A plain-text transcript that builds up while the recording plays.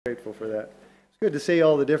Grateful for that. It's good to see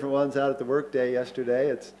all the different ones out at the work day yesterday.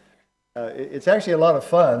 It's actually a lot of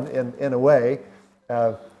fun in a way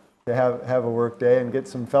to have a work day and get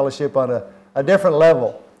some fellowship on a different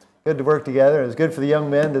level. Good to work together. It's good for the young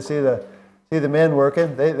men to see the men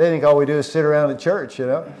working. They think all we do is sit around at church, you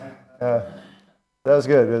know. That was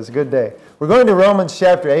good. It was a good day. We're going to Romans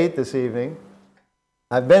chapter 8 this evening.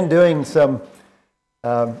 I've been doing some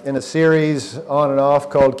in a series on and off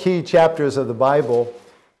called Key Chapters of the Bible.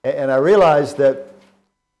 And I realized that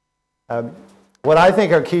what I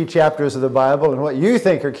think are key chapters of the Bible and what you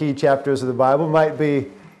think are key chapters of the Bible might be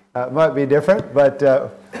different, but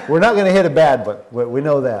we're not going to hit a bad one. We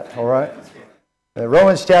know that, all right?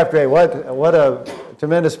 Romans chapter 8, what a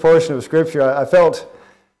tremendous portion of Scripture. I felt,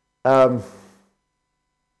 what's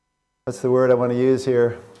the word I want to use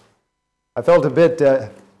here? I felt a bit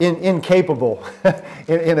incapable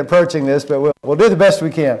in approaching this, but we'll do the best we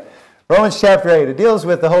can. Romans chapter 8, it deals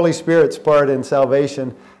with the Holy Spirit's part in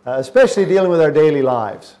salvation, especially dealing with our daily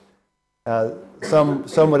lives.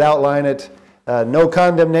 Some would outline it, no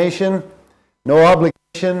condemnation, no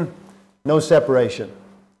obligation, no separation.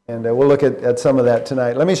 And we'll look at some of that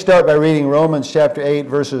tonight. Let me start by reading Romans chapter 8,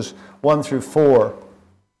 verses 1 through 4.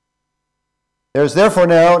 There is therefore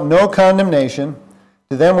now no condemnation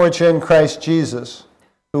to them which are in Christ Jesus,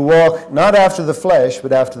 who walk not after the flesh,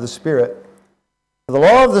 but after the Spirit. For the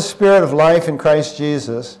law of the Spirit of life in Christ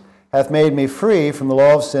Jesus hath made me free from the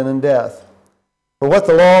law of sin and death. For what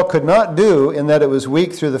the law could not do, in that it was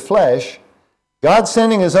weak through the flesh, God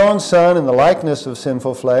sending his own Son in the likeness of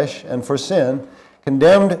sinful flesh, and for sin,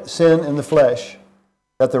 condemned sin in the flesh,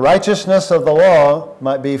 that the righteousness of the law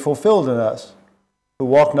might be fulfilled in us, who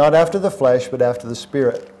walk not after the flesh, but after the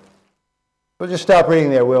Spirit. We'll just stop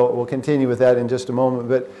reading there. We'll continue with that in just a moment.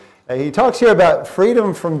 But he talks here about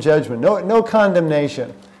freedom from judgment, no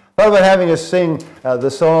condemnation. I thought about having us sing the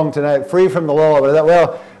song tonight, "Free from the Law," but I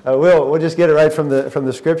thought, we'll just get it right from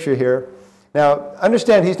the Scripture here. Now,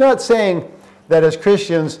 understand, he's not saying that as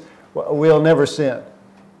Christians we'll never sin.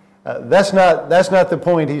 That's not the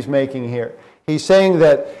point he's making here. He's saying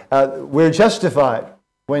that we're justified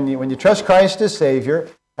when you trust Christ as Savior.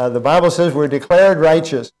 The Bible says we're declared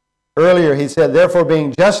righteous. Earlier he said, therefore,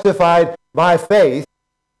 being justified by faith,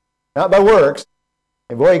 not by works.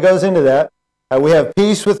 And boy, he goes into that. We have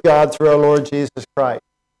peace with God through our Lord Jesus Christ.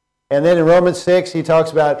 And then in Romans 6, he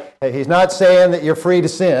talks about, he's not saying that you're free to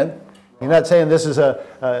sin. He's not saying this is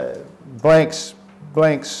a blank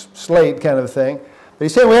slate kind of thing. But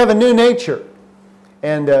he's saying we have a new nature.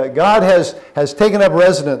 And God has taken up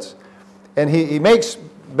residence. And he makes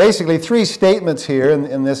basically three statements here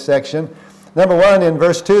in this section. Number one, in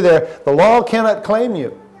verse 2 there, the law cannot claim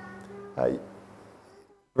you.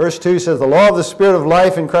 Verse 2 says, the law of the Spirit of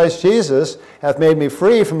life in Christ Jesus hath made me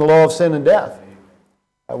free from the law of sin and death.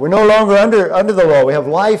 We're no longer under the law. We have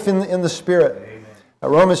life in the Spirit.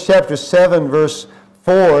 Romans chapter 7, verse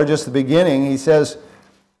 4, just the beginning, he says,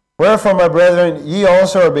 wherefore, my brethren, ye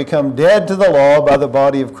also are become dead to the law by the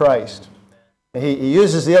body of Christ. He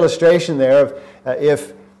uses the illustration there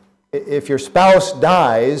of if your spouse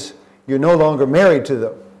dies, you're no longer married to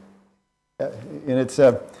them. And it's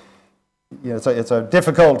a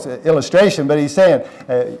difficult illustration, but he's saying,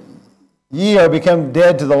 ye are become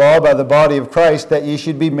dead to the law by the body of Christ, that ye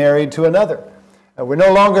should be married to another. We're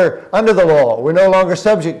no longer under the law. We're no longer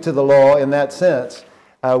subject to the law in that sense.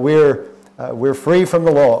 We're free from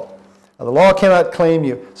the law. The law cannot claim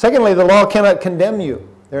you. Secondly, the law cannot condemn you.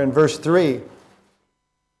 There in verse 3.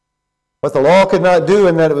 What the law could not do,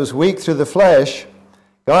 in that it was weak through the flesh,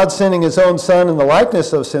 God sending his own Son in the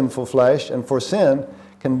likeness of sinful flesh, and for sin,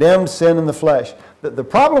 condemned sin in the flesh. The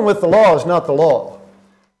problem with the law is not the law.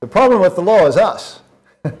 The problem with the law is us.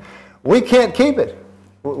 We can't keep it.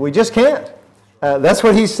 We just can't. That's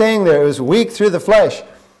what he's saying there. It was weak through the flesh.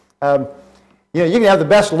 You can have the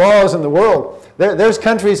best laws in the world. There's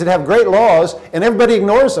countries that have great laws, and everybody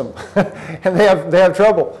ignores them, and they have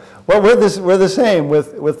trouble. Well, we're the same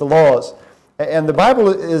with the laws. And the Bible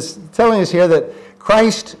is telling us here that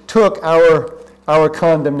Christ took our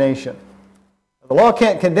condemnation. The law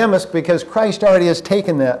can't condemn us because Christ already has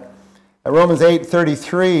taken that. Romans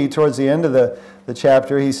 8:33, towards the end of the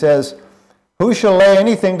chapter, he says, who shall lay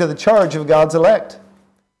anything to the charge of God's elect?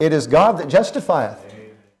 It is God that justifieth.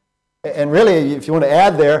 And really, if you want to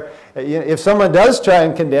add there, if someone does try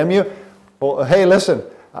and condemn you, well, hey, listen,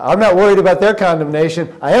 I'm not worried about their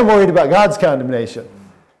condemnation. I am worried about God's condemnation.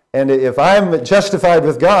 And if I'm justified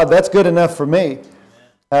with God, that's good enough for me.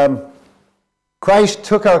 Christ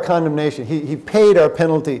took our condemnation. He paid our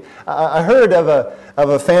penalty. I heard of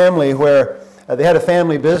a family where they had a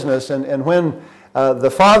family business, and when the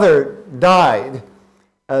father died,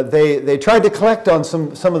 they tried to collect on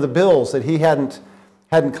some of the bills that he hadn't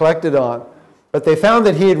collected on. But they found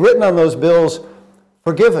that he had written on those bills,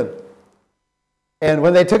 "Forgiven." And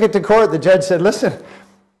when they took it to court, the judge said, "Listen,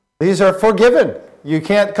 these are forgiven. You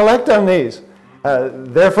can't collect on these.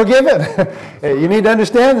 They're forgiven." You need to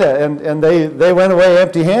understand that. And they went away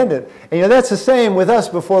empty-handed. And that's the same with us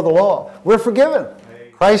before the law. We're forgiven.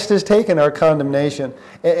 Christ has taken our condemnation.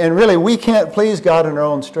 And really, we can't please God in our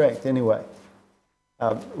own strength anyway.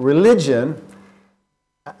 Religion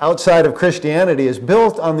outside of Christianity is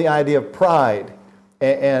built on the idea of pride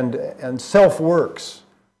and self-works,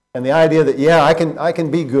 and the idea that, yeah, I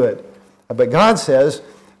can be good. But God says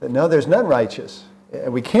that no, there's none righteous.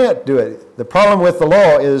 We can't do it. The problem with the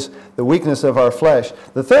law is the weakness of our flesh.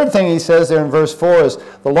 The third thing he says there in verse 4 is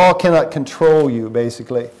the law cannot control you,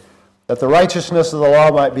 basically. That the righteousness of the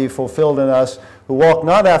law might be fulfilled in us who walk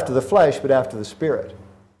not after the flesh, but after the Spirit.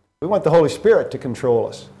 We want the Holy Spirit to control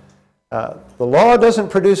us. The law doesn't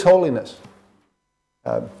produce holiness.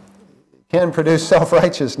 It can produce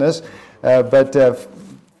self-righteousness. But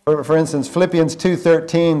for instance, Philippians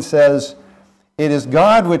 2:13 says, "It is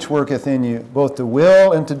God which worketh in you, both to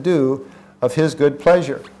will and to do of His good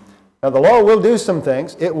pleasure." Now the law will do some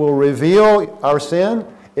things. It will reveal our sin.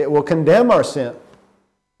 It will condemn our sin.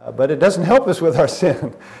 But it doesn't help us with our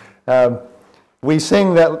sin. We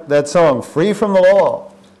sing that song, "Free from the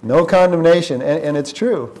law, no condemnation," and it's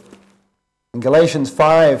true. In Galatians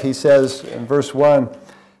 5, he says in verse 1,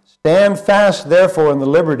 "Stand fast therefore in the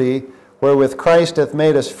liberty wherewith Christ hath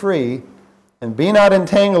made us free, and be not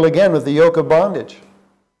entangled again with the yoke of bondage.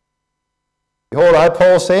 Behold, I,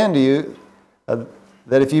 Paul, say unto you,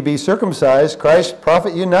 that if you be circumcised, Christ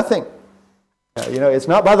profit you nothing." It's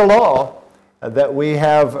not by the law that we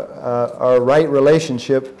have our right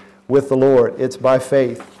relationship with the Lord. It's by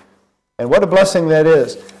faith. And what a blessing that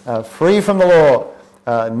is. Free from the law,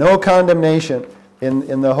 no condemnation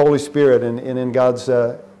in the Holy Spirit and in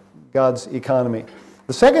God's economy.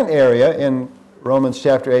 The second area in Romans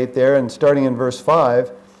chapter 8 there, and starting in verse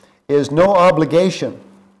 5, is no obligation.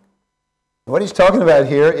 What he's talking about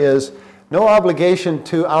here is no obligation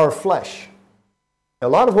to our flesh. A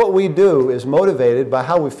lot of what we do is motivated by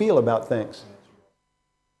how we feel about things.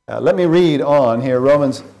 Let me read on here,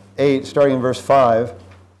 Romans 8, starting in verse 5.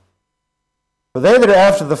 "For they that are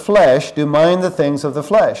after the flesh do mind the things of the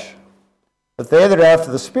flesh, but they that are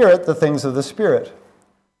after the Spirit, the things of the Spirit.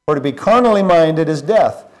 For to be carnally minded is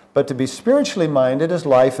death, but to be spiritually minded is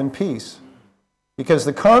life and peace. Because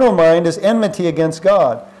the carnal mind is enmity against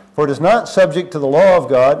God, for it is not subject to the law of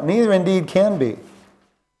God, neither indeed can be.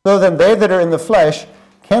 So then they that are in the flesh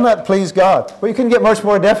cannot please God." Well, you couldn't get much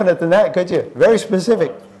more definite than that, could you? Very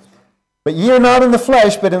specific. "But ye are not in the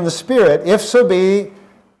flesh, but in the Spirit, if so be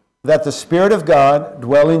that the Spirit of God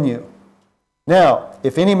dwell in you. Now,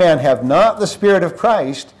 if any man have not the Spirit of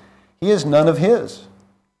Christ, he is none of his.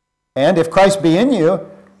 And if Christ be in you,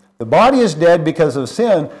 the body is dead because of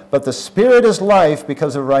sin, but the Spirit is life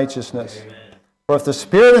because of righteousness. Amen. For if the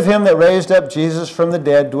Spirit of him that raised up Jesus from the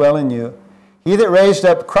dead dwell in you, he that raised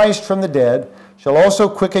up Christ from the dead shall also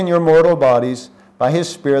quicken your mortal bodies by his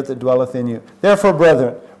Spirit that dwelleth in you. Therefore,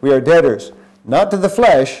 brethren, we are debtors, not to the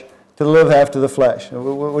flesh, to live after the flesh."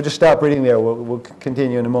 We'll just stop reading there. We'll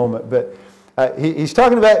continue in a moment. But he's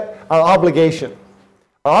talking about our obligation.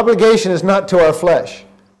 Our obligation is not to our flesh.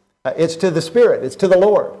 It's to the Spirit. It's to the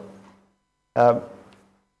Lord.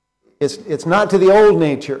 It's not to the old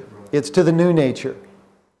nature. It's to the new nature.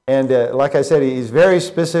 And like I said, he's very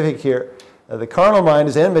specific here. The carnal mind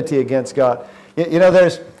is enmity against God.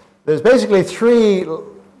 There's basically three,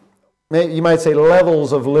 you might say,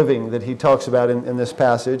 levels of living that he talks about in this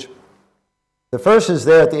passage. The first is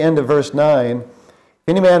there at the end of verse 9. "If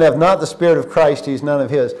any man have not the Spirit of Christ, he is none of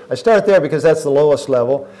his." I start there because that's the lowest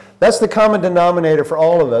level. That's the common denominator for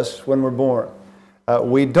all of us when we're born.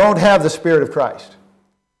 We don't have the Spirit of Christ.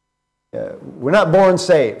 We're not born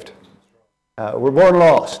saved. We're born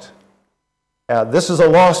lost. This is a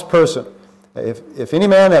lost person. If any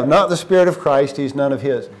man have not the Spirit of Christ, he's none of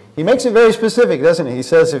his. He makes it very specific, doesn't he? He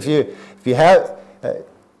says, if you have,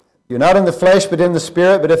 you're not in the flesh, but in the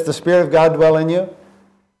Spirit. But if the Spirit of God dwell in you, if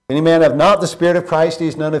any man have not the Spirit of Christ,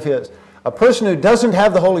 he's none of his. A person who doesn't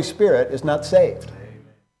have the Holy Spirit is not saved.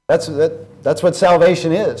 That's what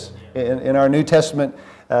salvation is in our New Testament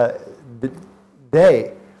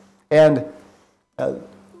day. And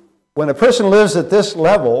when a person lives at this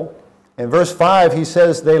level, in verse 5, he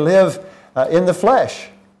says they live in the flesh.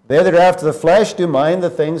 They that are after the flesh do mind the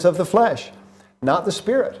things of the flesh, not the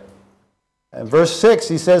Spirit. And verse 6,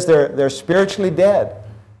 he says they're spiritually dead.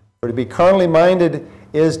 For to be carnally minded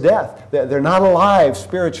is death. They're not alive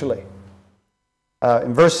spiritually.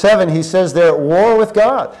 In verse 7, he says they're at war with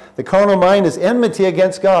God. The carnal mind is enmity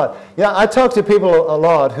against God. Yeah, I talk to people a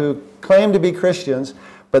lot who claim to be Christians,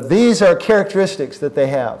 but these are characteristics that they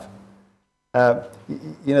have.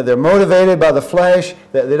 They're motivated by the flesh.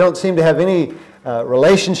 They don't seem to have any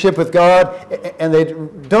relationship with God, and they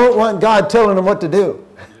don't want God telling them what to do.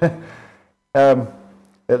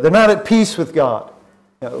 They're not at peace with God.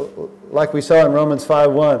 Like we saw in Romans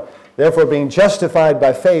 5:1, therefore being justified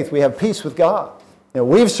by faith, we have peace with God.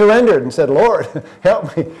 We've surrendered and said, Lord,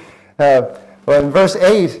 help me. Well, in verse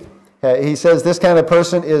 8, he says this kind of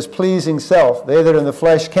person is pleasing self. They that are in the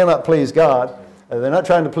flesh cannot please God. They're not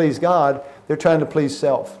trying to please God. They're trying to please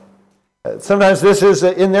self. Sometimes this is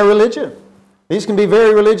in their religion. These can be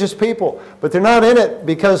very religious people, but they're not in it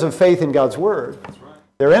because of faith in God's Word.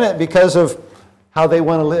 They're in it because of how they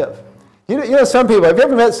want to live. Some people, have you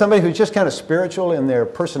ever met somebody who's just kind of spiritual in their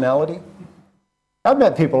personality? I've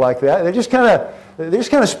met people like that. They're just kind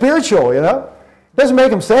of spiritual, It doesn't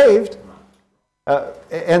make them saved.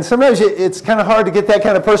 And sometimes it's kind of hard to get that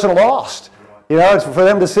kind of person lost. It's for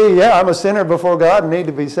them to see, yeah, I'm a sinner before God and need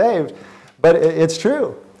to be saved. But it's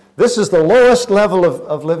true. This is the lowest level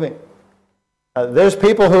of living. There's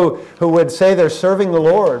people who would say they're serving the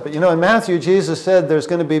Lord. But in Matthew, Jesus said there's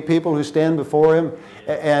going to be people who stand before Him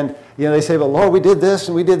and they say, well, Lord, we did this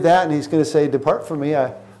and we did that. And He's going to say, depart from me,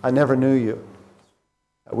 I never knew you.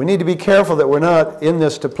 We need to be careful that we're not in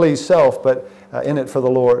this to please self, but in it for the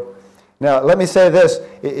Lord. Now, let me say this.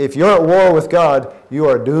 If you're at war with God, you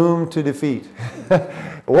are doomed to defeat.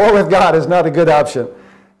 War with God is not a good option.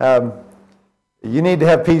 You need to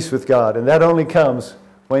have peace with God, and that only comes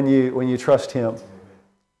when you trust Him.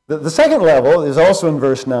 The second level is also in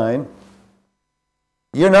verse 9.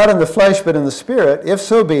 You're not in the flesh, but in the Spirit, if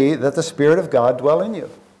so be that the Spirit of God dwell in you.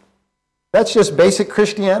 That's just basic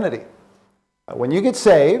Christianity. When you get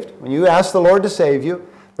saved, when you ask the Lord to save you,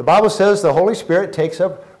 the Bible says the Holy Spirit takes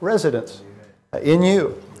up residence in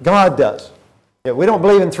you. God does. We don't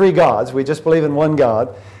believe in three gods. We just believe in one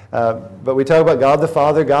God. But we talk about God the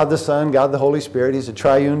Father, God the Son, God the Holy Spirit. He's a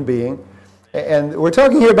triune being. And we're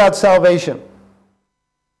talking here about salvation.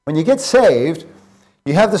 When you get saved,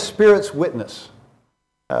 you have the Spirit's witness.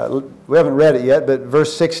 We haven't read it yet, but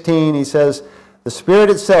verse 16, he says, the Spirit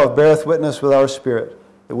itself beareth witness with our spirit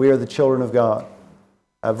that we are the children of God.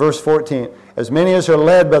 Verse 14, as many as are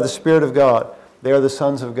led by the Spirit of God, they are the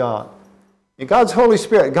sons of God. And God's Holy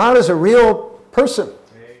Spirit, God is a real person.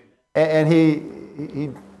 And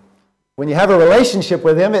He when you have a relationship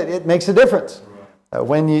with Him, it makes a difference.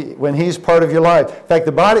 When He's part of your life. In fact,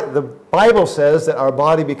 the Bible says that our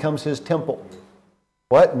body becomes His temple.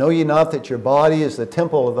 What? Know ye not that your body is the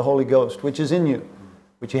temple of the Holy Ghost, which is in you,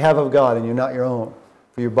 which you have of God, and you're not your own,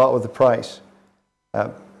 for you're bought with a price.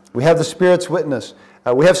 We have the Spirit's witness.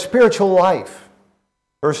 We have spiritual life.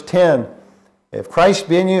 Verse 10, if Christ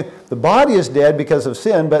be in you, the body is dead because of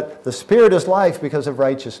sin, but the Spirit is life because of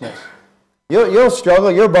righteousness. You'll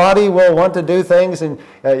struggle. Your body will want to do things, and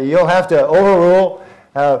you'll have to overrule.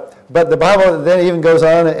 But the Bible then even goes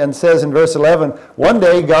on and says in verse 11, one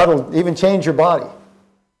day God will even change your body.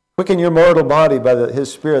 Quicken your mortal body by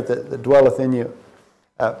His Spirit that dwelleth in you.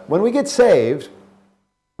 When we get saved,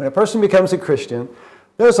 when a person becomes a Christian,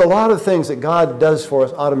 there's a lot of things that God does for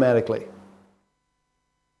us automatically.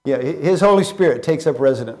 His Holy Spirit takes up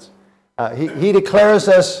residence. He declares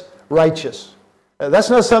us righteous.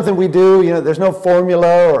 That's not something we do. There's no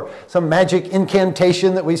formula or some magic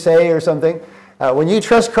incantation that we say or something. When you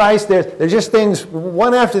trust Christ, there's just things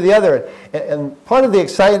one after the other. And part of the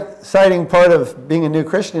exciting part of being a new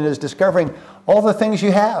Christian is discovering all the things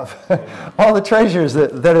you have, all the treasures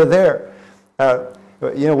that are there.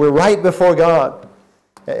 We're right before God.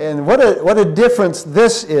 And what a difference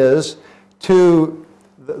this is to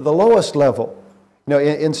the lowest level.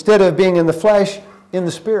 Instead of being in the flesh, in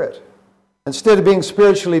the Spirit. Instead of being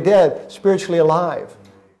spiritually dead, spiritually alive.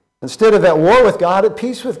 Instead of at war with God, at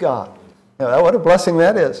peace with God. What a blessing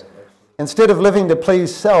that is. Instead of living to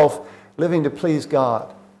please self, living to please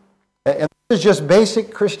God. And this is just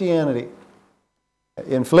basic Christianity.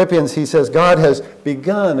 In Philippians, he says, God has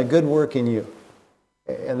begun a good work in you.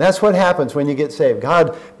 And that's what happens when you get saved.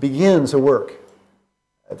 God begins a work.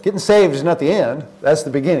 Getting saved is not the end. That's the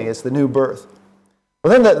beginning. It's the new birth.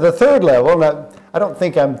 Well, then the third level, now, I don't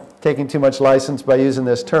think I'm taking too much license by using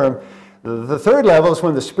this term. The third level is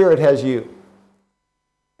when the Spirit has you.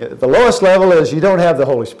 The lowest level is you don't have the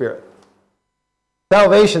Holy Spirit.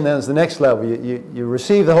 Salvation then is the next level. You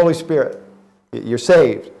receive the Holy Spirit. You're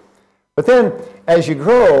saved. But then as you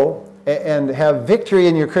grow and have victory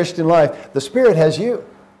in your Christian life, the Spirit has you.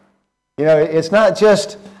 It's not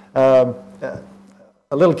just a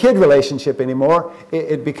a little kid relationship anymore.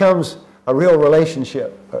 It becomes a real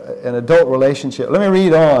relationship, an adult relationship. Let me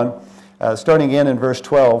read on, starting again in verse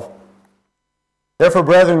 12. Therefore,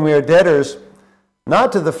 brethren, we are debtors,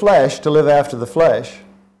 not to the flesh, to live after the flesh.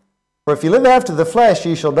 For if you live after the flesh,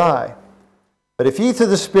 ye shall die. But if ye through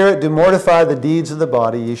the Spirit do mortify the deeds of the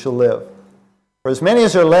body, ye shall live. For as many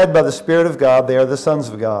as are led by the Spirit of God, they are the sons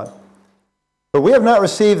of God. For we have not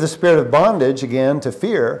received the spirit of bondage again to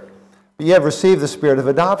fear, but ye have received the spirit of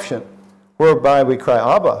adoption, whereby we cry,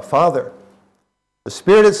 Abba, Father. The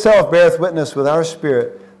Spirit itself beareth witness with our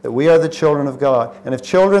spirit that we are the children of God. And if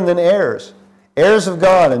children, then heirs, heirs of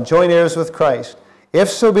God, and joint heirs with Christ, if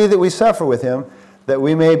so be that we suffer with him, that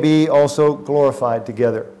we may be also glorified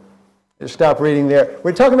together. Just stop reading there.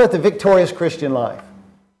 We're talking about the victorious Christian life.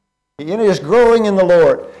 You know, just growing in the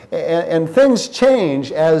Lord. And things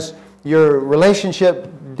change as your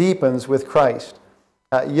relationship deepens with Christ.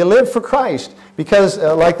 You live for Christ because,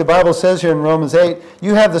 like the Bible says here in Romans 8,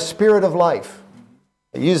 you have the Spirit of life.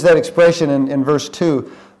 I use that expression in verse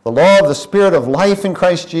 2. The law of the Spirit of life in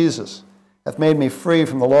Christ Jesus hath made me free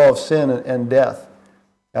from the law of sin and death.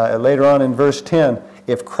 Later on in verse 10,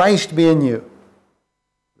 if Christ be in you,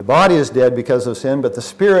 the body is dead because of sin, but the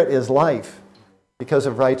Spirit is life because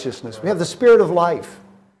of righteousness. We have the Spirit of life.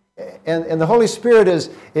 And the Holy Spirit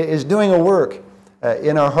is doing a work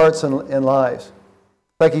in our hearts and lives.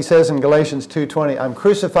 Like he says in Galatians 2:20, I'm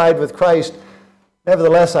crucified with Christ,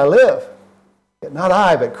 nevertheless I live. Yet not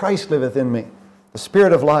I, but Christ liveth in me. The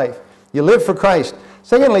Spirit of life. You live for Christ.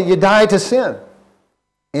 Secondly, you die to sin.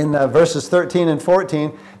 In verses 13 and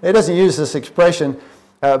 14, it doesn't use this expression,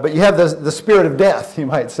 but you have the spirit of death, you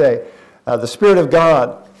might say. The Spirit of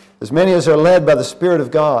God. As many as are led by the Spirit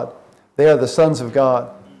of God, they are the sons of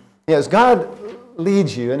God. As God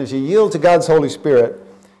leads you, and as you yield to God's Holy Spirit,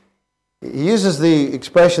 he uses the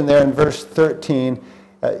expression there in verse 13,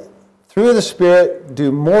 through the Spirit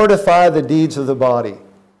do mortify the deeds of the body.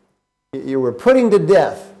 You were putting to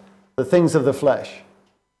death the things of the flesh.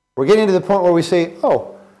 We're getting to the point where we say,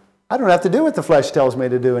 oh, I don't have to do what the flesh tells me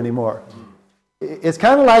to do anymore. It's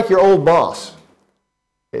kind of like your old boss.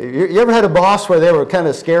 You ever had a boss where they were kind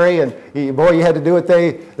of scary and, you had to do what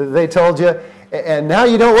they told you? And now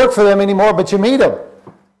you don't work for them anymore, but you meet them.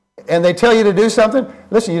 And they tell you to do something.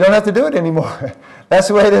 Listen, you don't have to do it anymore. That's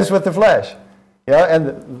the way it is with the flesh. Yeah,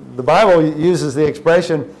 and the Bible uses the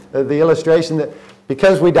expression, the illustration that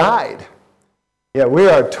because we died, we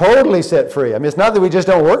are totally set free. I mean, it's not that we just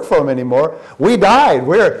don't work for them anymore. We died.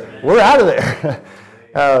 We're out of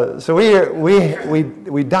there. So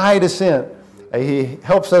we die to sin. He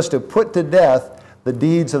helps us to put to death the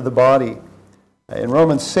deeds of the body. In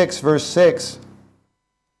Romans 6, verse 6,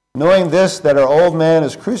 knowing this, that our old man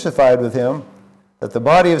is crucified with him, that the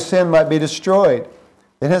body of sin might be destroyed,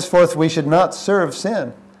 then henceforth we should not serve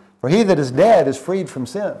sin. For he that is dead is freed from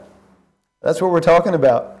sin. That's what we're talking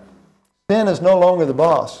about. Sin is no longer the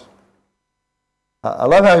boss. I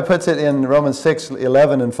love how he puts it in Romans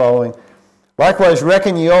 6:11 and following. Likewise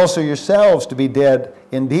reckon ye also yourselves to be dead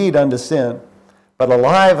indeed unto sin, but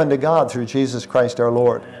alive unto God through Jesus Christ our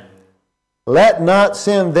Lord. Let not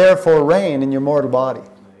sin therefore reign in your mortal body.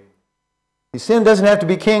 Sin doesn't have to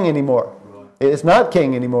be king anymore. It's not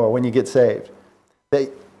king anymore when you get saved.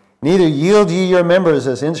 Neither yield ye your members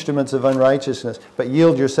as instruments of unrighteousness, but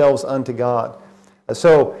yield yourselves unto God.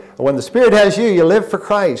 So when the Spirit has you, you live for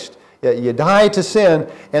Christ. You die to sin.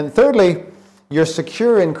 And thirdly, you're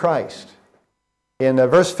secure in Christ. In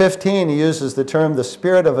verse 15, he uses the term the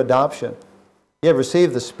Spirit of adoption. You have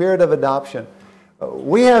received the Spirit of adoption.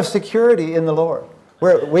 We have security in the Lord.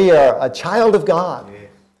 We are a child of God.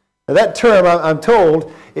 Now that term, I'm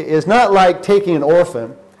told, is not like taking an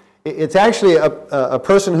orphan. It's actually a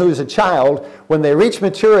person who is a child. When they reach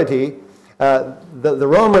maturity, the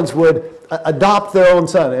Romans would adopt their own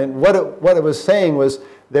son. And what it was saying was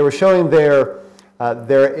they were showing their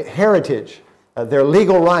heritage, their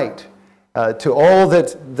legal right to all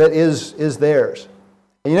that is theirs.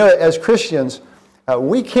 And as Christians,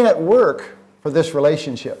 we can't work for this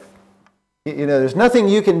relationship. There's nothing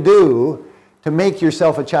you can do to make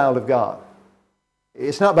yourself a child of God.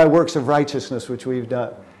 It's not by works of righteousness which we've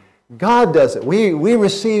done. God does it. We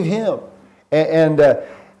receive Him. And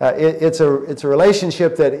it's a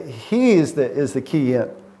relationship that He is the key in.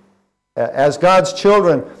 As God's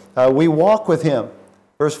children, we walk with Him.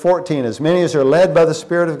 Verse 14, as many as are led by the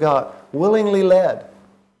Spirit of God, willingly led.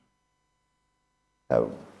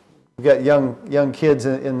 We've got young kids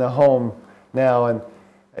in the home now, and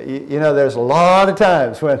there's a lot of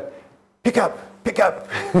times when pick up. They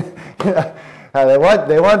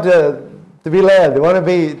want to be led. They want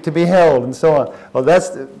to be held, and so on. Well,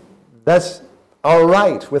 that's our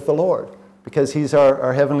right with the Lord because He's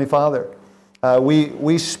our Heavenly Father.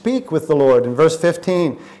 We speak with the Lord. In verse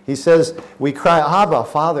 15, he says, we cry, Abba,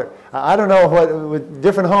 Father. I don't know what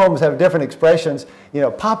different homes have different expressions. You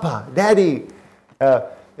know, Papa, Daddy.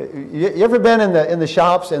 You ever been in the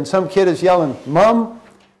shops and some kid is yelling, Mom?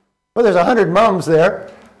 Well, there's 100 mums there,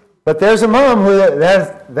 but there's a mom who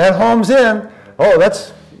that home's in. Oh,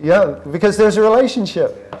 that's, because there's a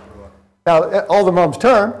relationship. Now, all the mums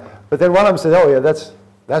turn, but then one of them says, oh yeah,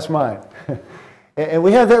 that's mine. And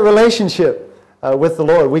we have that relationship with the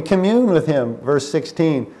Lord. We commune with Him. Verse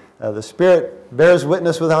 16, the Spirit bears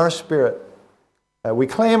witness with our spirit. We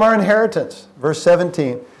claim our inheritance. Verse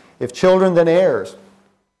 17, if children, then heirs.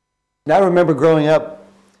 Now, I remember growing up,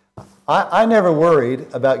 I never worried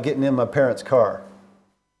about getting in my parents' car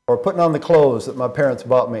or putting on the clothes that my parents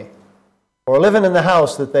bought me or living in the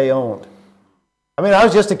house that they owned. I mean, I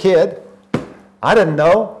was just a kid. I didn't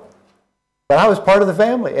know, but I was part of the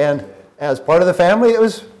family. And as part of the family, it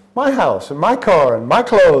was my house and my car and my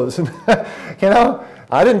clothes. And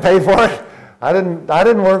I didn't pay for it. I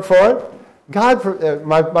didn't work for it. God,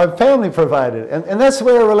 my family provided it. And that's the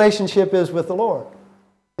way our relationship is with the Lord.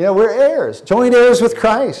 We're heirs, joint heirs with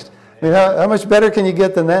Christ. I mean, how much better can you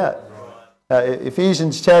get than that?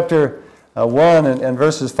 Ephesians chapter 1 and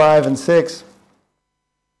verses 5 and 6.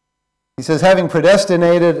 He says, having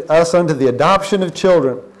predestinated us unto the adoption of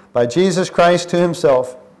children by Jesus Christ to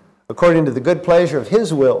Himself, according to the good pleasure of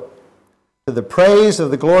His will, to the praise of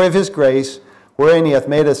the glory of His grace, wherein He hath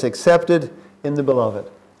made us accepted in the Beloved.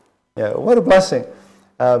 Yeah, what a blessing.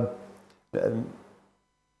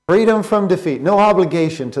 Freedom from defeat, no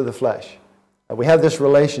obligation to the flesh. We have this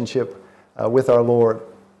relationship with our Lord.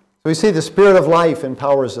 So we see the Spirit of life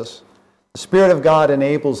empowers us. The Spirit of God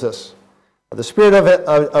enables us. The Spirit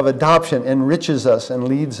of adoption enriches us and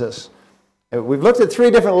leads us. We've looked at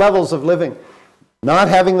 3 different levels of living. Not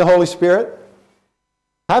having the Holy Spirit,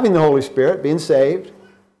 having the Holy Spirit, being saved,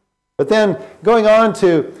 but then going on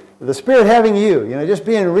to the Spirit having you, just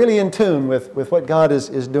being really in tune with what God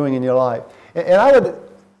is doing in your life. And I would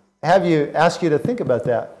ask you to think about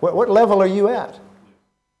that. What level are you at?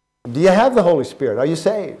 Do you have the Holy Spirit? Are you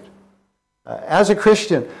saved? As a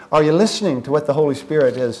Christian, are you listening to what the Holy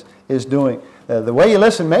Spirit is doing? The way you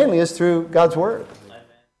listen mainly is through God's Word.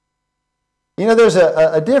 There's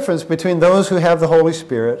a difference between those who have the Holy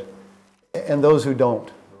Spirit and those who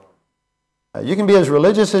don't. You can be as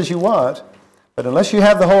religious as you want, but unless you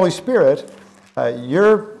have the Holy Spirit,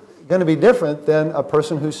 you're going to be different than a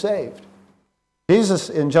person who's saved. Jesus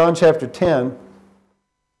in John chapter 10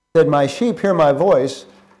 said, my sheep hear my voice,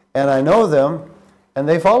 and I know them, and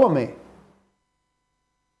they follow me.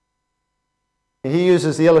 He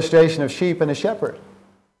uses the illustration of sheep and a shepherd.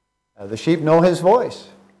 The sheep know His voice.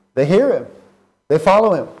 They hear Him. They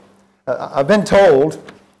follow Him. I've been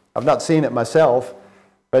told, I've not seen it myself,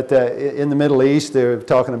 but in the Middle East they're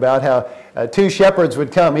talking about how 2 shepherds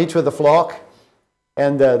would come, each with a flock,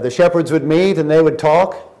 and the shepherds would meet and they would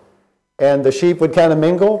talk, and the sheep would kind of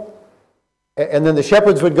mingle, and then the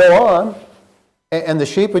shepherds would go on, and the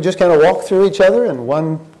sheep would just kind of walk through each other, and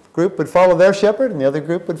one group would follow their shepherd, and the other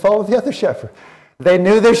group would follow the other shepherd. They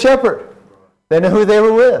knew their shepherd. They knew who they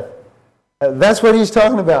were with. That's what he's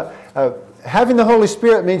talking about. Having the Holy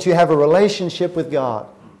Spirit means you have a relationship with God.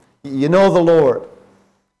 You know the Lord.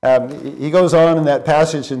 He goes on in that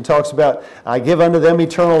passage and talks about, I give unto them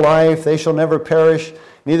eternal life. They shall never perish.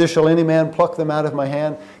 Neither shall any man pluck them out of my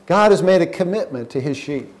hand. God has made a commitment to His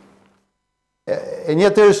sheep. And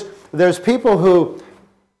yet there's people who,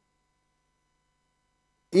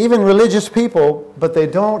 even religious people, but they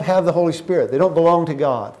don't have the Holy Spirit. They don't belong to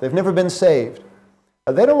God. They've never been saved.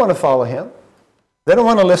 They don't want to follow Him. They don't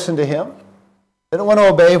want to listen to Him. They don't want to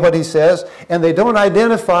obey what He says. And they don't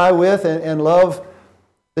identify with and love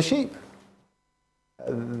the sheep.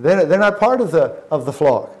 They're not part of the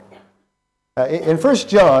flock. In 1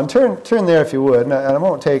 John, turn there if you would, and I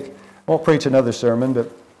won't preach another sermon,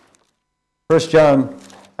 but 1 John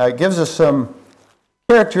gives us some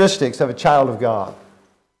characteristics of a child of God.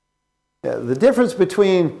 The difference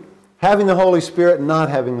between having the Holy Spirit and not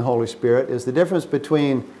having the Holy Spirit is the difference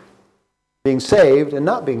between being saved and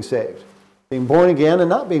not being saved, being born again and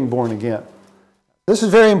not being born again. This is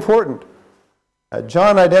very important.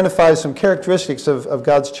 John identifies some characteristics of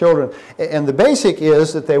God's children, and the basic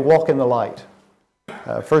is that they walk in the light.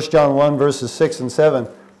 1 John 1, verses 6 and 7.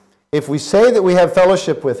 If we say that we have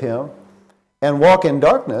fellowship with Him and walk in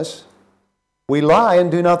darkness, we lie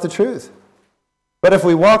and do not the truth. But if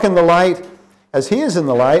we walk in the light as He is in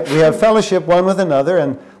the light, we have fellowship one with another,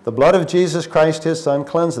 and the blood of Jesus Christ His Son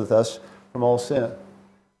cleanseth us from all sin.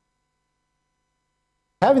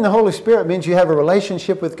 Having the Holy Spirit means you have a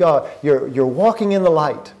relationship with God. You're walking in the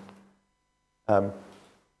light.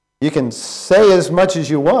 You can say as much as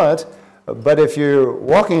you want, but if you're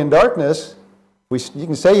walking in darkness, you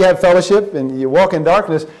can say you have fellowship and you walk in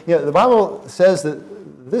darkness. You know, the Bible says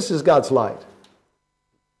that this is God's light.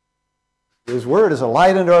 His Word is a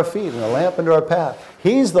light unto our feet and a lamp unto our path.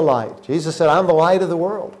 He's the light. Jesus said, I'm the light of the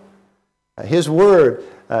world. His Word,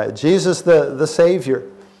 Jesus the Savior.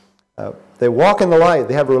 They walk in the light.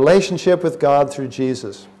 They have a relationship with God through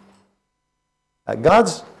Jesus.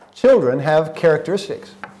 God's children have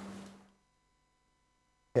characteristics.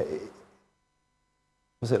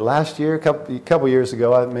 Was it last year, a couple years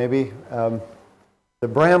ago, maybe, the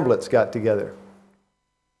Bramblets got together.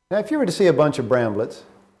 Now, if you were to see a bunch of Bramblets,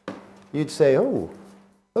 you'd say, oh,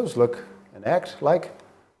 those look and act like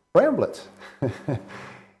Bramblets.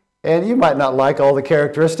 And you might not like all the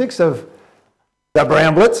characteristics of the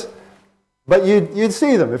Bramblets, but you'd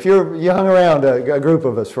see them if you hung around a group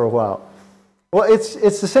of us for a while. Well,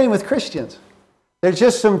 it's the same with Christians. There's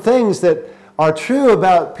just some things that are true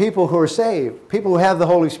about people who are saved, people who have the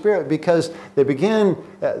Holy Spirit, because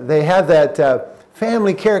they have that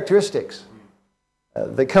family characteristics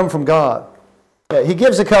that come from God. He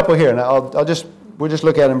gives a couple here, and we'll just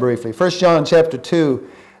look at them briefly. 1 John chapter 2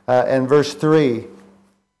 and verse 3.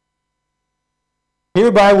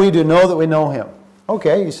 Hereby we do know that we know Him.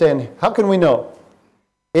 Okay, he's saying, how can we know?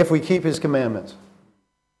 If we keep His commandments.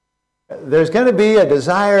 There's going to be a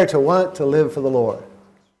desire to want to live for the Lord,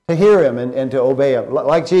 to hear Him and to obey Him.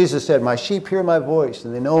 Like Jesus said, my sheep hear my voice,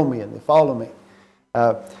 and they know me, and they follow me.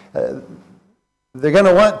 They're going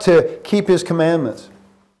to want to keep His commandments.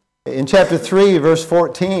 In chapter 3, verse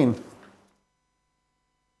 14,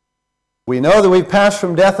 we know that we've passed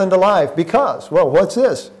from death unto life because, well, what's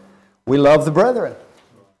this? We love the brethren.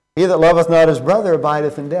 He that loveth not his brother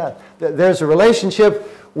abideth in death. There's a relationship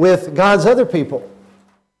with God's other people.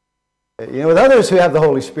 With others who have the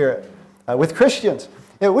Holy Spirit. With Christians.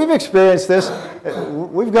 We've experienced this.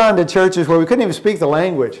 We've gone to churches where we couldn't even speak the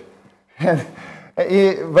language. But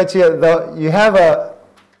you have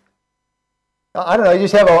you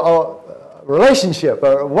just have a relationship,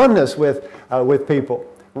 a oneness with people.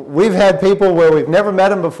 We've had people where we've never met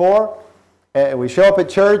them before. And we show up at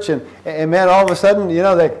church, and man, all of a sudden,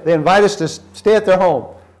 they invite us to stay at their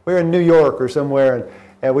home. We were in New York or somewhere,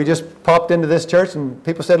 and we just popped into this church, and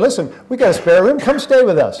people said, listen, we got a spare room, come stay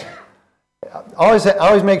with us. I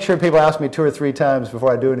always make sure people ask me 2 or 3 times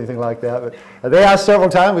before I do anything like that. But they asked several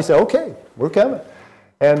times, we said, okay, we're coming.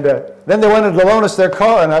 And then they wanted to loan us their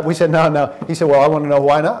car, and we said, no. He said, well, I want to know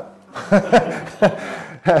why not.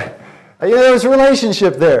 There was a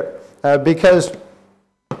relationship there, because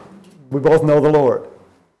we both know the Lord.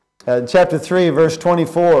 Chapter 3, verse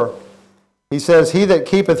 24, he says, he that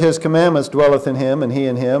keepeth His commandments dwelleth in Him, and He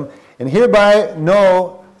in him. And hereby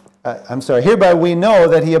we know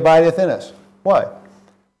that He abideth in us. Why?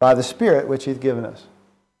 By the Spirit which He hath given us.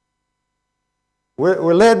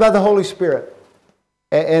 We're led by the Holy Spirit.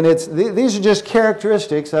 And these are just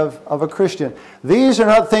characteristics of a Christian. These are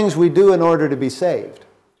not things we do in order to be saved.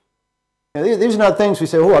 These are not things we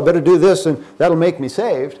say, oh, I better do this and that'll make me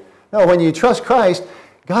saved. No, when you trust Christ,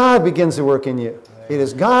 God begins to work in you. It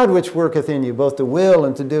is God which worketh in you, both to will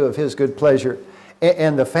and to do of His good pleasure.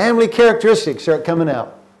 And the family characteristics start coming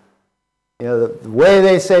out. The way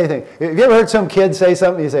they say things. Have you ever heard some kid say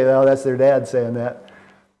something? You say, oh, that's their dad saying that.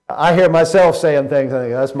 I hear myself saying things. I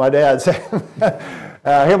think, that's my dad saying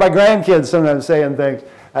I hear my grandkids sometimes saying things.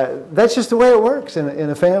 That's just the way it works in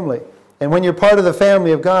a family. And when you're part of the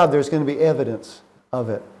family of God, there's going to be evidence of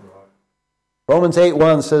it. Romans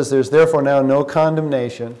 8:1 says, there's therefore now no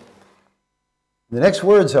condemnation. The next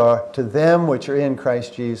words are, to them which are in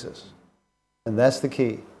Christ Jesus. And that's the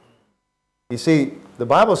key. You see, the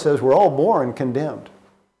Bible says we're all born condemned.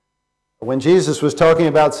 When Jesus was talking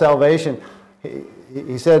about salvation,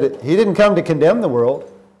 he said He didn't come to condemn the world.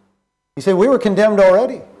 He said we were condemned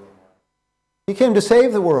already. He came to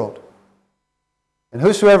save the world. And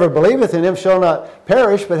whosoever believeth in Him shall not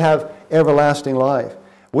perish, but have everlasting life.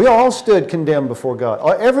 We all stood condemned before God.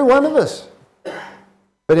 Every one of us.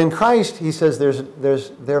 But in Christ, He says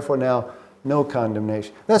there's therefore now no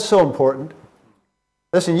condemnation. That's so important.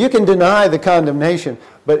 Listen, you can deny the condemnation,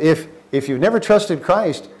 but if you've never trusted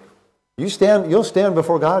Christ, you'll stand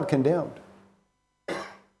before God condemned.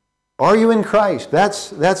 Are you in Christ? That's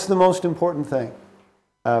the most important thing.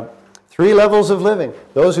 3 levels of living.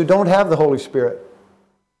 Those who don't have the Holy Spirit.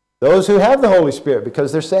 Those who have the Holy Spirit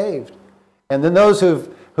because they're saved. And then those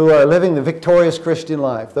who are living the victorious Christian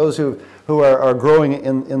life. Those who are growing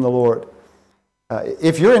in the Lord.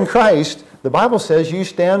 If you're in Christ, the Bible says you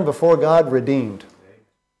stand before God redeemed.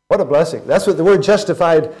 What a blessing. That's what the word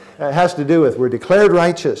justified has to do with. We're declared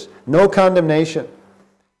righteous. No condemnation.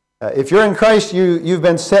 If you're in Christ, you've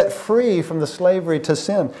been set free from the slavery to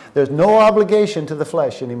sin. There's no obligation to the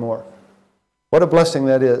flesh anymore. What a blessing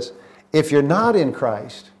that is. If you're not in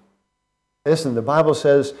Christ, listen, the Bible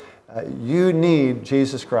says you need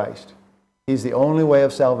Jesus Christ. He's the only way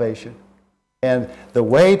of salvation. And the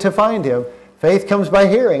way to find Him, faith comes by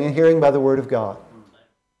hearing, and hearing by the Word of God.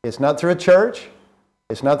 It's not through a church.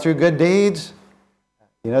 It's not through good deeds.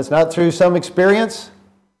 It's not through some experience.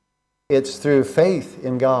 It's through faith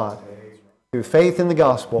in God, through faith in the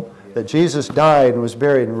gospel, that Jesus died and was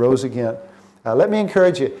buried and rose again. Let me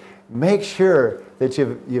encourage you, make sure that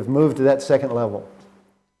you've moved to that second level.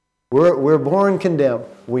 We're born condemned.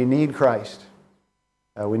 We need Christ.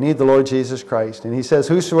 We need the Lord Jesus Christ. And He says,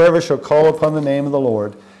 whosoever shall call upon the name of the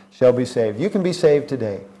Lord shall be saved. You can be saved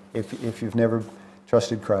today if you've never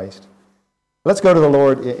trusted Christ. Let's go to the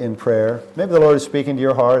Lord in prayer. Maybe the Lord is speaking to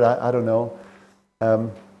your heart. I don't know.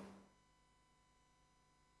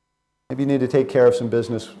 Maybe you need to take care of some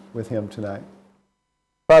business with Him tonight.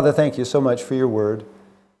 Father, thank you so much for your word.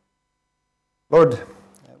 Lord,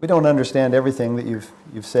 we don't understand everything that you've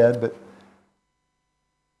said, but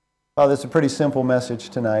Father, it's a pretty simple message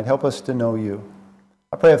tonight. Help us to know you.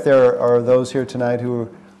 I pray if there are those here tonight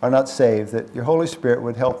who are not saved, that your Holy Spirit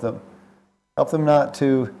would help them. Help them not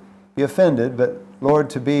to be offended, but Lord,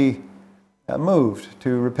 to be moved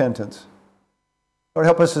to repentance. Lord,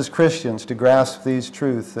 help us as Christians to grasp these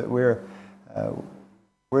truths, that we're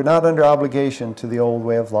not under obligation to the old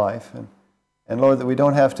way of life. And Lord, that we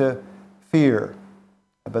don't have to fear,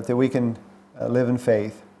 but that we can live in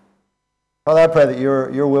faith. Father, I pray that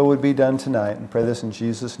your will would be done tonight, and pray this in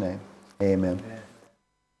Jesus' name. Amen.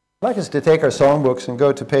 I'd like us to take our songbooks and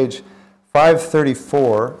go to page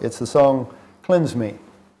 534. It's the song, Cleanse Me.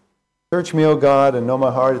 Search me, O God, and know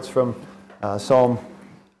my heart. It's from Psalm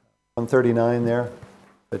 139 there.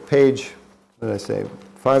 But page, what did I say,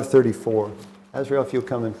 534. Azrael, if you'll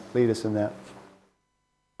come and lead us in that.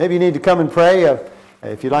 Maybe you need to come and pray.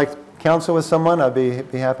 If you'd like counsel with someone, I'd be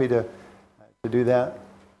happy to do that.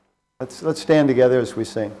 Let's stand together as we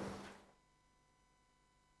sing.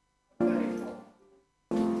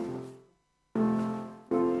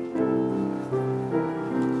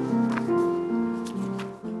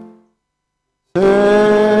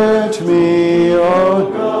 Search me, O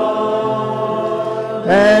God,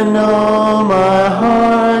 and know my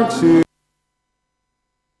heart too.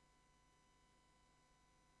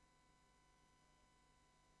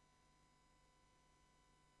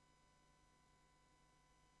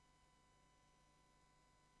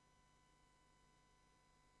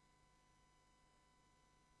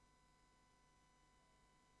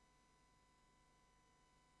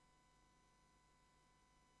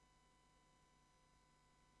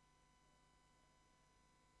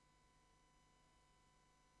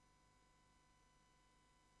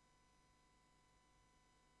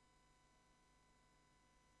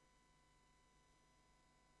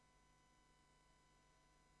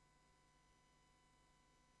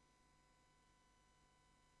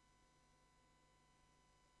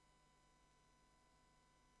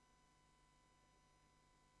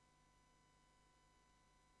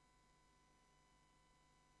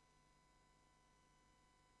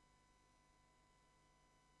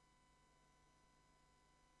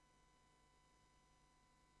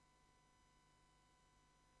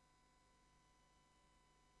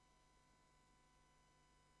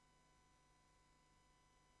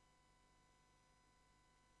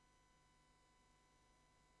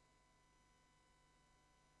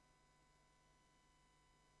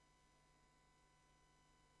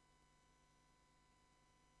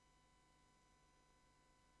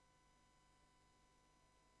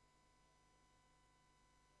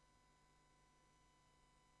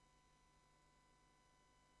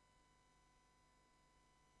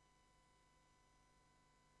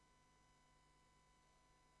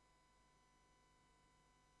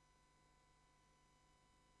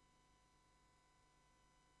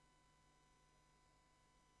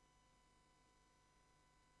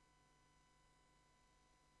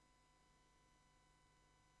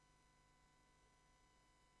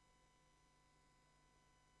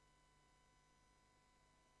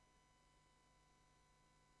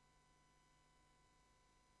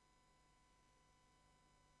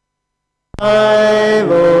 I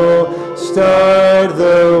will start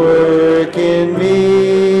the work in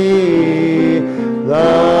me.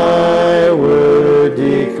 Thy word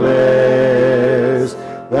declares,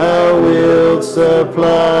 thou wilt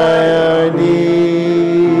supply our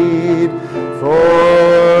need.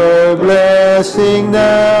 For blessing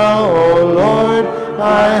now, O Lord,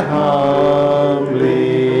 I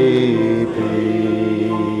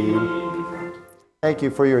Thank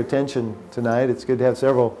you for your attention tonight. It's good to have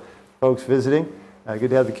several folks visiting.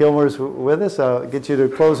 Good to have the Kilmers with us. I'll get you to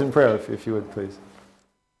close in prayer, if you would, please.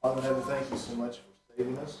 Father in heaven, thank you so much for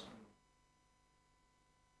saving us.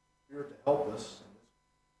 Spirit to help us, and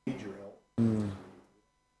we need your help.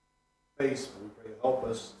 Face, but we pray to help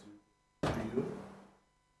us to you.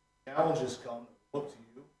 Challenges come, look to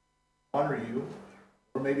you, honor you,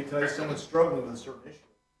 or maybe tonight someone's struggling with a certain issue.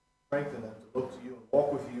 Strengthen them to look to you and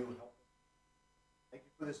walk with you and help them. Thank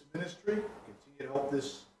you for this ministry. Continue to help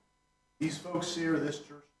these folks here, this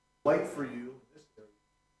church, light for you in this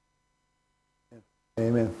area.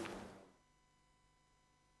 Amen.